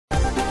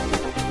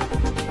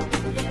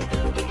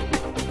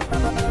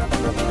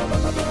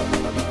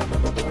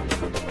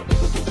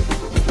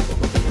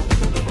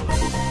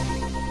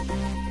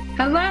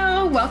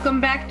welcome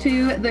back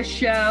to the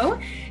show.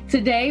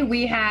 Today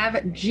we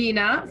have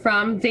Gina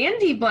from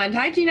Dandy Blend.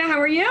 Hi, Gina. How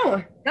are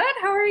you? Good.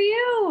 How are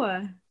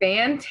you?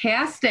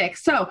 Fantastic.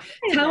 So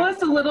tell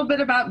us a little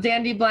bit about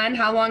Dandy Blend.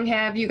 How long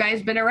have you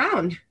guys been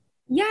around?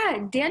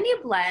 Yeah, Dandy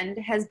Blend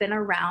has been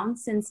around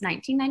since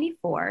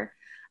 1994.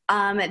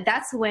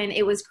 That's when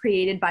it was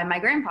created by my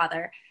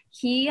grandfather.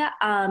 He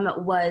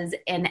was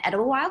an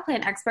edible wild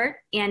plant expert,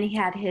 and he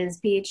had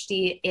his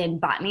PhD in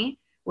botany,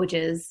 which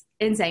is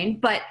insane.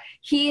 But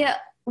he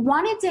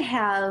wanted to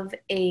have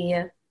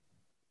a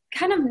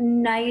kind of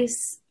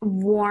nice,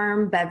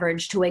 warm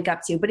beverage to wake up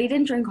to, but he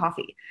didn't drink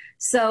coffee.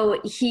 So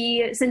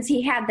since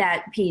he had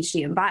that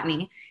PhD in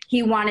botany,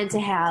 he wanted to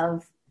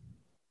have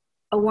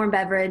a warm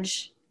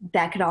beverage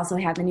that could also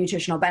have the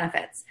nutritional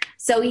benefits.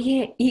 So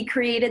he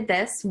created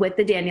this with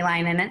the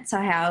dandelion in it to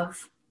have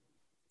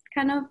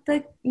kind of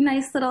the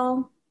nice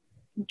little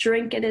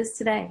drink it is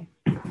today.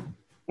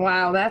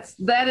 Wow,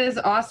 that is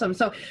awesome.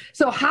 So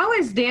how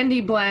is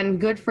Dandy Blend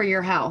good for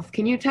your health?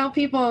 Can you tell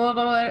people a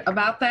little bit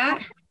about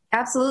that?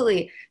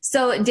 Absolutely.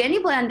 So Dandy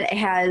Blend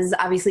has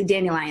obviously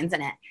dandelions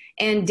in it,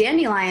 and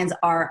dandelions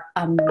are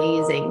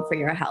amazing for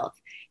your health.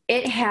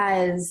 It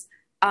has,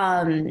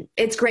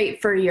 it's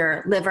great for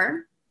your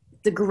liver.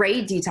 It's a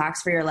great detox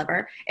for your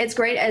liver. It's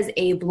great as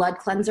a blood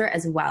cleanser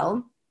as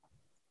well.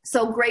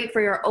 So great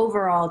for your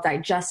overall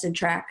digestive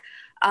tract.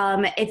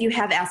 If you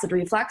have acid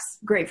reflux,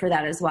 great for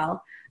that as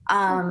well.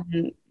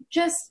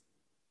 Just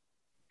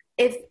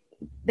if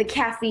the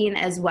caffeine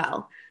as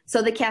well.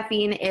 So the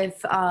caffeine,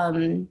 if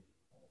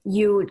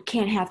you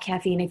can't have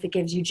caffeine, if it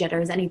gives you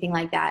jitters, anything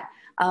like that.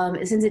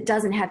 Since it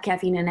doesn't have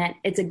caffeine in it,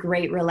 it's a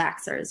great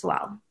relaxer as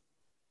well.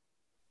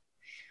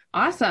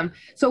 Awesome.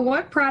 So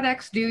what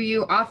products do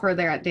you offer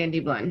there at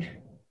Dandy Blend?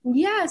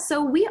 Yeah,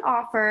 so we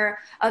offer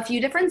a few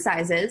different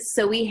sizes.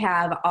 So we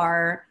have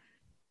our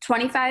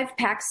 25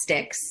 pack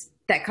sticks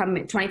that come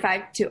in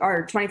 25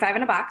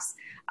 in a box.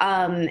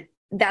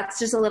 That's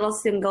just a little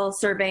single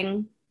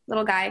serving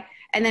little guy.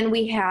 And then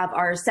we have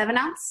our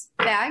 7-ounce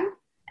bag,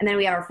 and then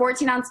we have our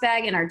 14-ounce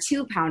bag and our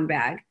 2-pound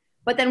bag.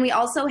 But then we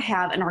also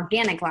have an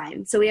organic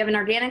line. So we have an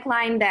organic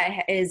line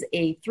that is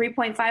a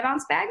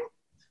 3.5-ounce bag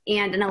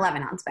and an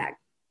 11-ounce bag.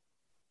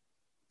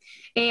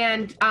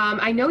 And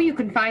I know you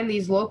can find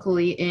these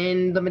locally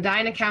in the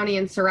Medina County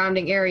and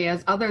surrounding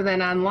areas other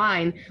than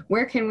online.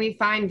 Where can we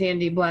find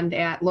Dandy Blend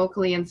at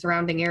locally and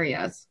surrounding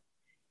areas?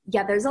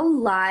 Yeah, there's a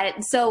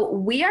lot. So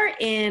we are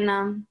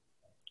in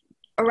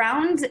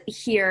around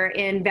here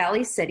in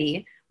Valley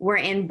City. We're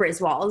in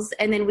Briswalls,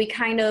 and then we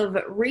kind of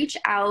reach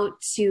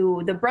out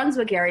to the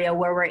Brunswick area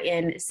where we're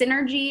in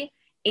Synergy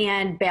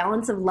and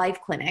Balance of Life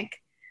Clinic.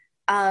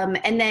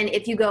 And then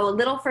if you go a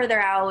little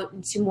further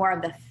out to more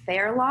of the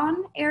Fair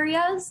Lawn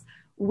areas,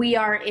 we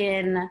are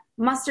in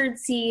Mustard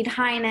Seed,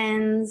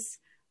 Heinen's,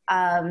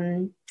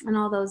 and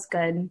all those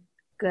good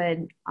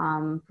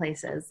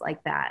places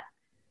like that.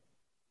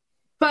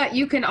 But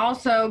you can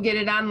also get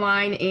it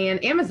online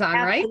and Amazon,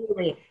 right?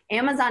 Absolutely.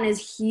 Amazon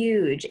is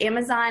huge.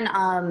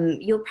 Amazon,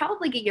 you'll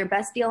probably get your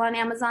best deal on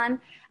Amazon.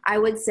 I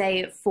would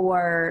say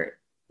for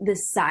the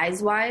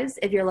size-wise,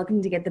 if you're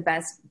looking to get the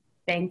best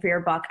bang for your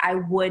buck, I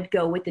would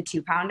go with the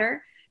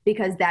 2-pounder,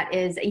 because that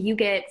is, you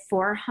get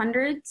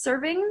 400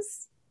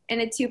 servings in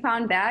a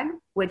 2-pound bag,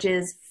 which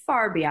is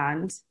far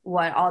beyond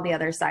what all the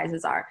other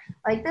sizes are.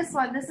 Like this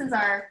one, this is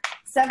our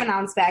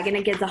 7-ounce bag, and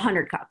it gets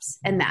 100 cups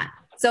in that.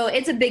 So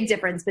it's a big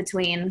difference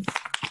between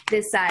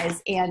this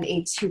size and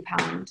a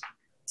 2-pound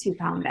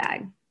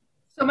bag.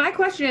 So my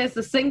question is,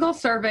 the single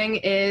serving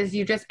is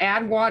you just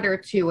add water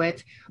to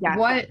it. Yeah.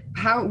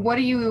 What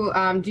do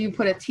you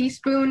put a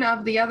teaspoon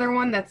of the other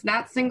one that's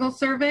not single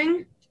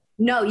serving?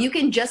 No, you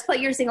can just put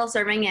your single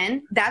serving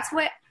in.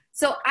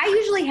 So I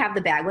usually have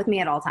the bag with me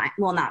at all times.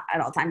 Well, not at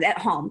all times, at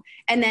home.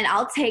 And then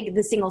I'll take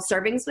the single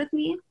servings with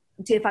me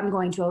if I'm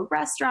going to a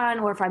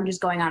restaurant or if I'm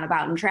just going on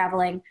about and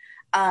traveling.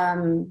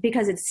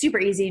 Because it's super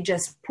easy.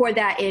 Just pour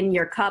that in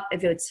your cup,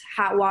 if it's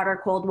hot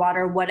water, cold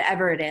water,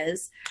 whatever it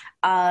is,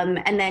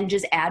 and then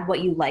just add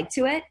what you like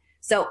to it.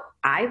 So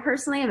I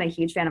personally am a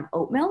huge fan of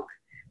oat milk.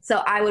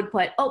 So I would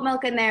put oat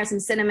milk in there, some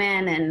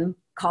cinnamon, and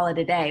call it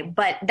a day.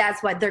 But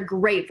that's what they're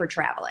great for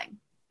traveling,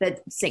 the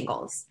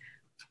singles.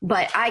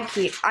 But I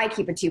keep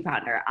a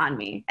 2-pounder on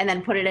me, and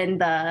then put it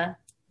in a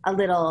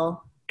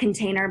little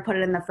container, put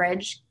it in the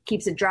fridge,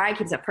 keeps it dry,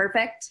 keeps it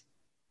perfect.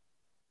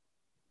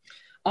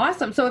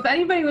 Awesome. So if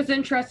anybody was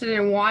interested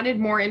and wanted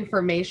more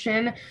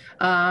information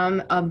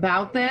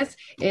about this,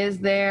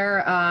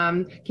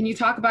 can you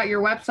talk about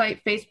your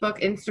website,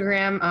 Facebook,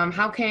 Instagram?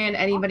 How can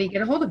anybody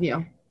get a hold of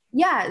you?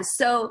 Yeah.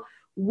 So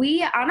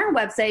on our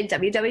website,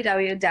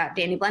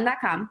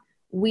 www.dandyblend.com,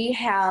 we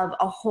have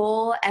a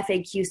whole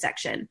FAQ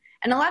section.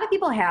 And a lot of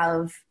people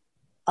have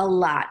a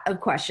lot of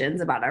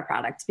questions about our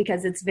product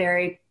because it's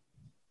very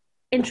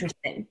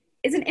interesting.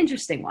 It's an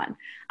interesting one.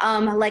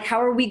 Like,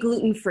 how are we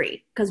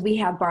gluten-free? Because we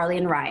have barley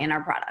and rye in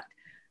our product.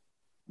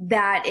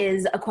 That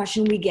is a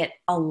question we get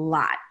a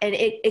lot. And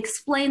it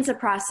explains the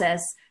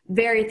process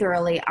very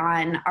thoroughly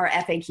on our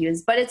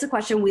FAQs, but it's a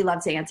question we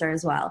love to answer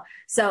as well.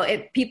 So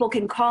if people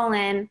can call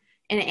in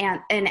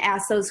and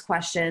ask those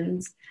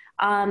questions.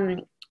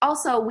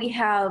 Also, we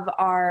have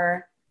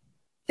our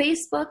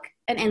Facebook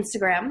and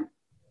Instagram,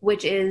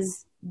 which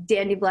is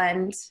Dandy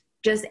Blend,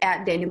 just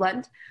at Dandy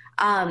Blend.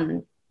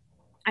 And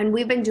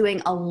we've been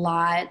doing a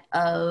lot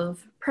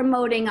of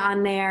promoting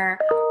on there.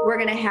 We're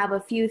going to have a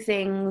few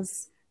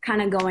things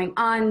kind of going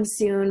on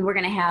soon. We're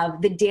going to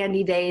have the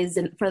Dandy Days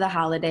for the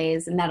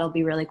holidays, and that'll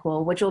be really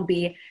cool, which will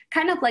be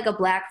kind of like a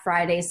Black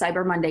Friday,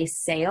 Cyber Monday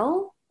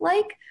sale,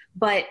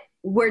 but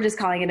we're just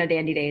calling it a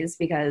Dandy Days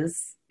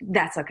because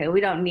that's okay.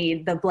 We don't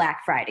need the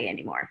Black Friday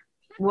anymore.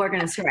 We're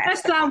going to scratch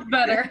that. Sounds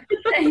better.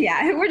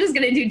 Yeah, we're just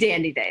going to do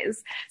Dandy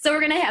Days. So we're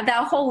going to have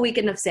that whole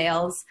weekend of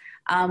sales,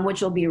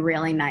 which will be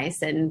really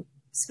nice and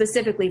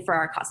specifically for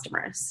our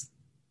customers.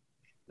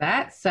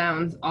 That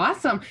sounds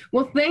awesome.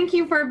 Well, thank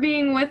you for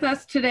being with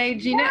us today,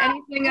 Gina. Yeah,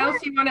 anything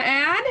else you want to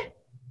add?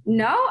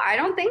 No, I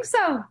don't think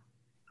so.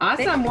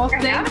 Awesome. Well,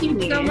 thank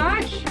you so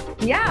much.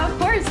 Yeah, of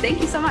course.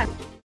 Thank you so much.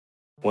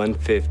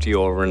 150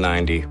 over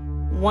 90.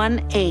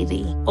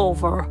 180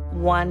 over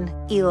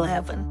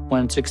 111.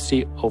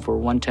 160 over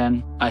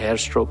 110. I had a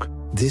stroke.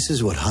 This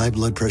is what high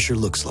blood pressure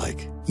looks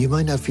like. You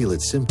might not feel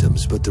its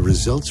symptoms, but the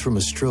results from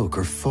a stroke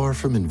are far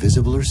from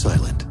invisible or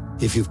silent.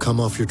 If you've come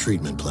off your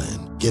treatment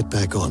plan, get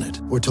back on it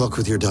or talk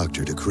with your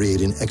doctor to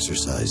create an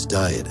exercise,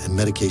 diet, and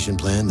medication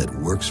plan that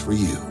works for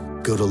you.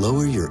 Go to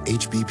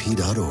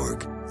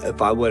loweryourhbp.org.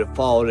 If I would have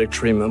followed a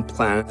treatment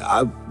plan,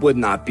 I would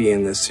not be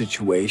in this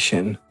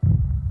situation.